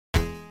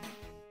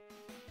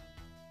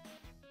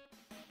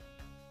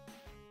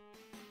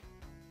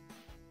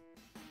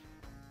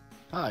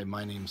Hi,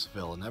 my name's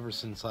Phil, and ever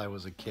since I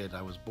was a kid,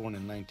 I was born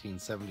in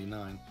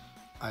 1979,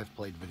 I've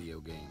played video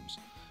games.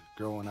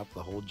 Growing up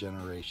the whole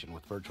generation,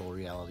 with virtual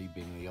reality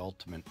being the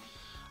ultimate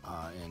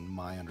in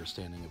my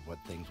understanding of what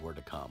things were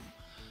to come.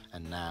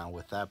 And now,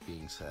 with that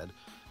being said,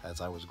 as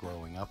I was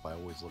growing up, I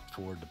always looked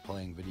forward to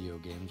playing video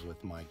games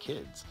with my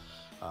kids.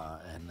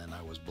 And then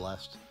I was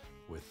blessed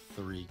with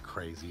 3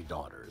 crazy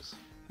daughters.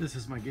 This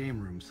is my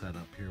game room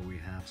setup. Here we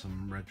have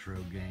some retro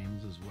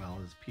games as well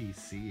as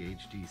PC,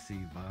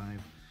 HTC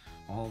Vive,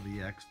 all the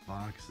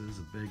Xboxes,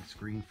 a big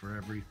screen for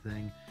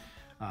everything,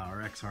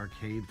 our X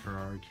Arcade for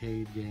our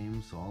arcade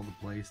games, all the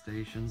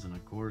PlayStations, and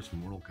of course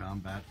Mortal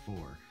Kombat 4,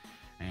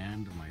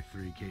 and my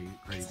 3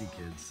 crazy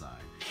kids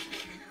side.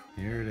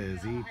 Here it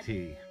is,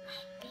 E.T.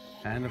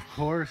 And of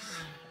course,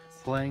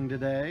 playing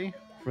today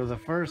for the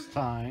first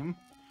time,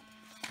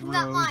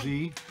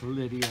 Rosie,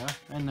 Lydia,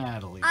 and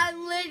Natalie.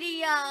 I'm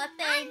Lydia,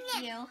 thank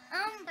you.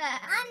 I'm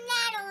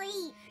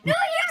Natalie. No,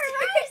 you're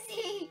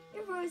Rosie.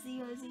 You're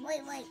Rosie.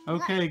 Wait.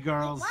 Okay,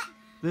 girls. What?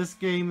 This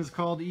game is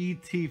called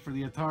E.T. for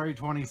the Atari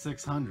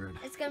 2600.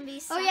 It's gonna be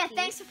sucky. Oh yeah,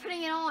 thanks for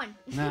putting it on.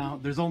 Now,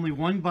 there's only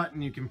one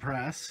button you can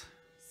press.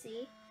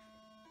 See?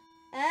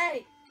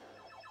 Hey!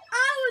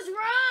 I was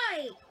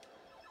right!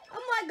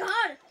 Oh my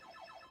god!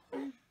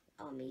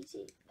 Oh, me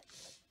too.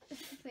 Oh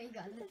my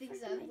god, the thing's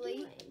What am I ugly.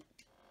 doing?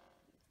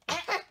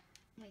 Oh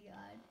my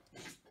god.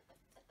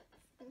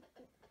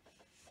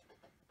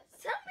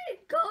 Tell me to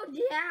go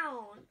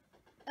down.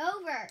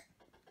 Over.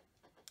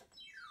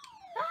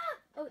 Ah!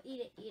 Oh,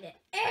 eat it. Eat it.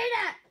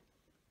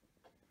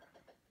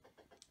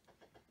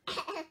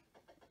 How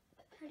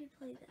do you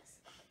play this?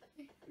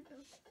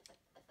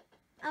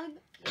 I'm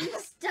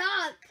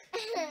stuck.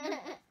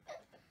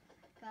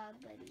 God,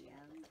 Lydia.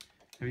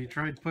 Have you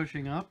tried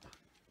pushing up?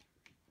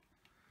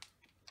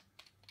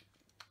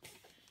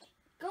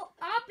 Go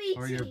up, E.T.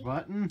 Or your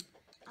button?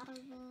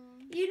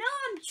 You know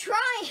I'm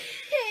trying.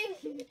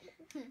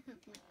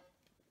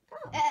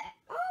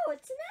 Oh,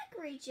 its neck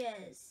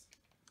reaches.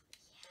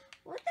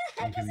 What the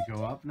And heck can is you it?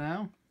 go up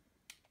now?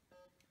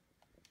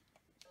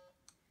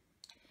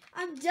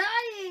 I'm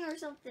dying or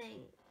something.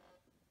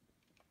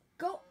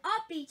 Go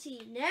up,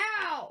 E.T.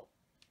 now.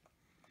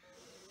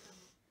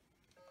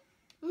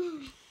 I'm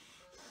gonna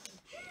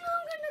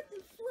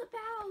flip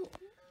out.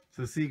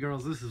 So see,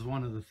 girls, this is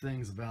one of the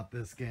things about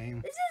this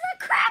game. This is a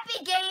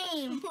crappy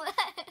game.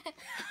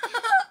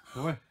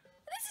 What?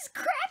 This is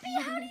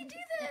crappy. How do you do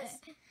this?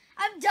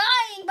 I'm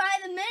dying by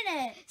the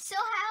minute. So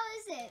how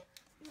is it?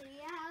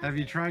 Lydia, how Have is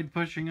you it? tried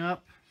pushing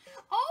up?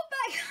 Oh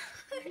my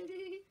god.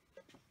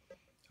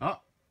 Oh,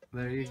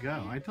 there you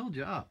go. I told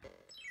you up.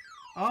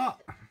 Oh,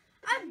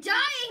 I'm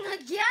dying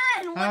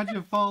again. What how'd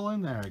you fall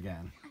in there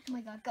again? Oh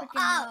my god, go freaking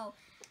up. know?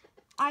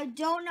 I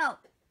don't know.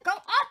 Go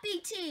up,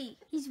 E.T.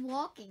 He's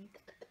walking.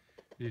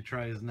 Did you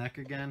try his neck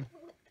again? I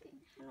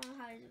don't know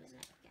how to do his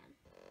neck again.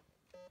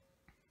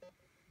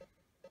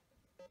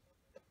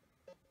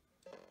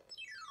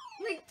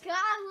 Oh my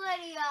god,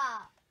 Lydia.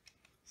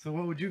 So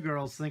what would you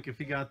girls think if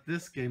you got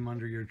this game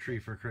under your tree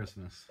for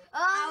Christmas? Oh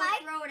I my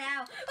would throw it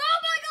out. Oh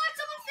my god,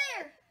 someone's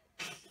there.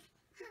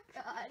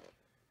 god.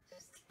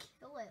 Just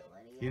kill it,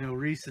 Lydia. You know,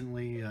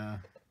 recently,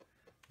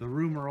 the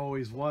rumor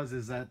always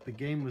is that the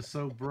game was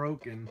so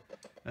broken,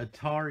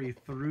 Atari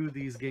threw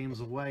these games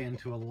away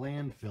into a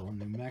landfill in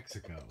New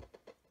Mexico.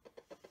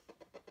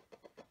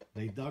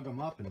 They dug them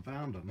up and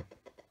found them.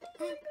 Oh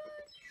my god.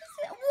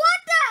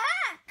 What the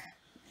heck?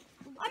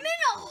 I'm in a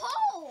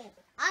hole.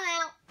 I'm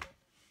out.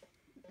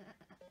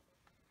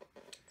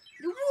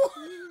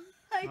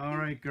 All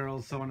right,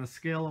 girls, so on a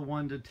scale of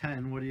 1 to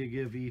 10, what do you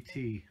give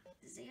E.T.?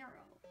 0.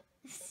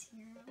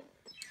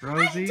 I'm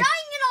Rosie? dying in a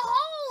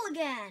hole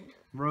again.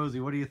 Rosie,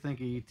 what do you think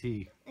of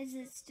E.T.? Is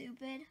it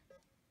stupid?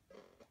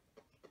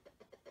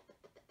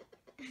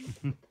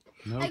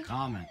 No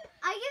comment.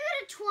 I give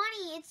it a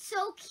 20. It's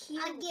so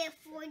cute. I get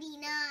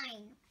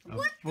 49. A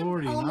What the-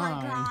 49. Oh my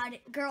god.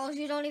 Girls,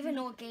 you don't even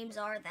know what games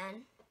are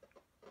then.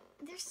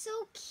 They're so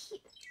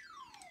cute.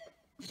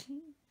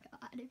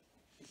 God.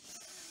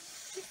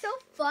 It's so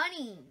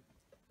funny.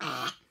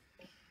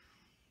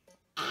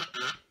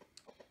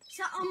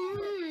 So,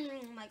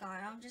 oh my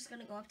god, I'm just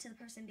gonna go up to the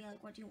person and be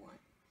like, what do you want?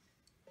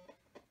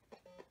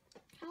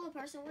 Hello,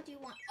 person, what do you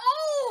want?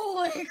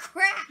 Oh,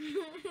 crap!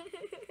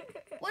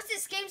 What's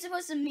this game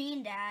supposed to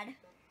mean, Dad?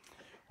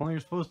 Well, you're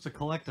supposed to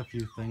collect a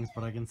few things,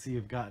 but I can see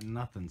you've gotten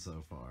nothing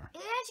so far.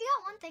 Yeah, she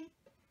got one thing.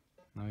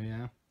 Oh,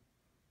 yeah?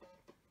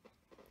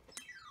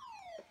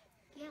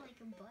 Yeah,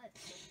 like a butt.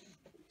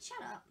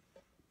 Shut up.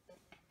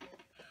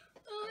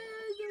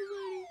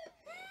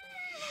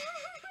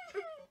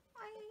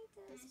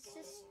 This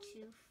is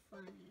too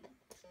funny.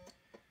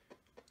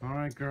 All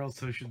right, girls,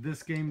 so should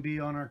this game be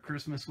on our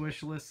Christmas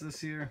wish list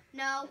this year?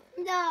 No.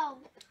 No.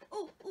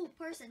 Oh,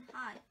 person,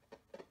 hi.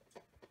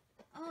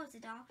 Oh, it's a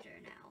doctor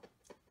now.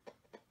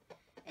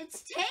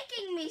 It's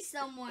taking me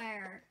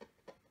somewhere.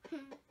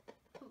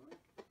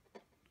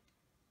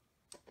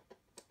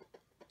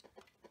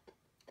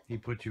 He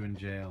put you in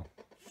jail.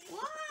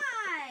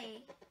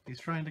 Why? He's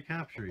trying to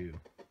capture you.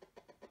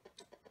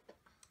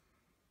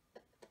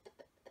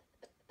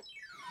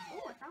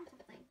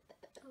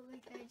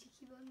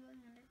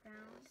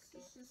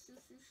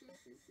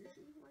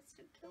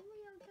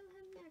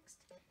 next.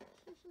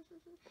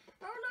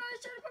 Oh no, I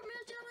should have put me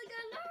a jelly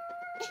gun. No!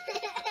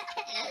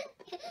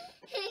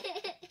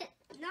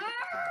 No!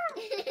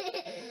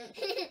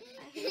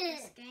 I hate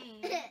this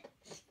game.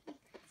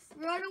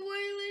 Run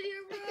away, Lydia,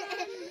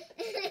 run!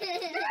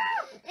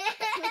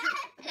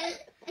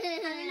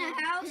 I'm in a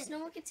house. No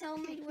one can tell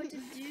me what to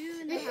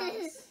do in the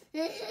house.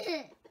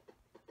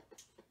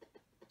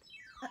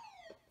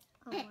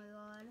 Oh my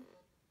god.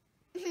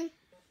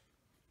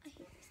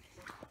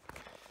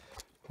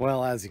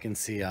 Well, as you can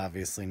see,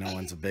 obviously no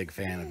one's a big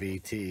fan of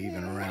E.T.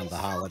 even around the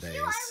holidays.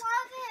 I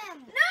love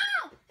him.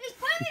 No! He's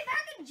putting me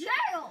back in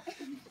jail!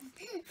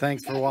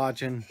 Thanks for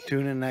watching.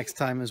 Tune in next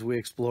time as we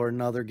explore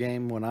another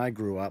game when I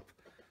grew up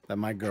that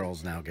my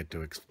girls now get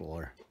to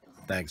explore.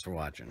 Thanks for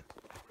watching.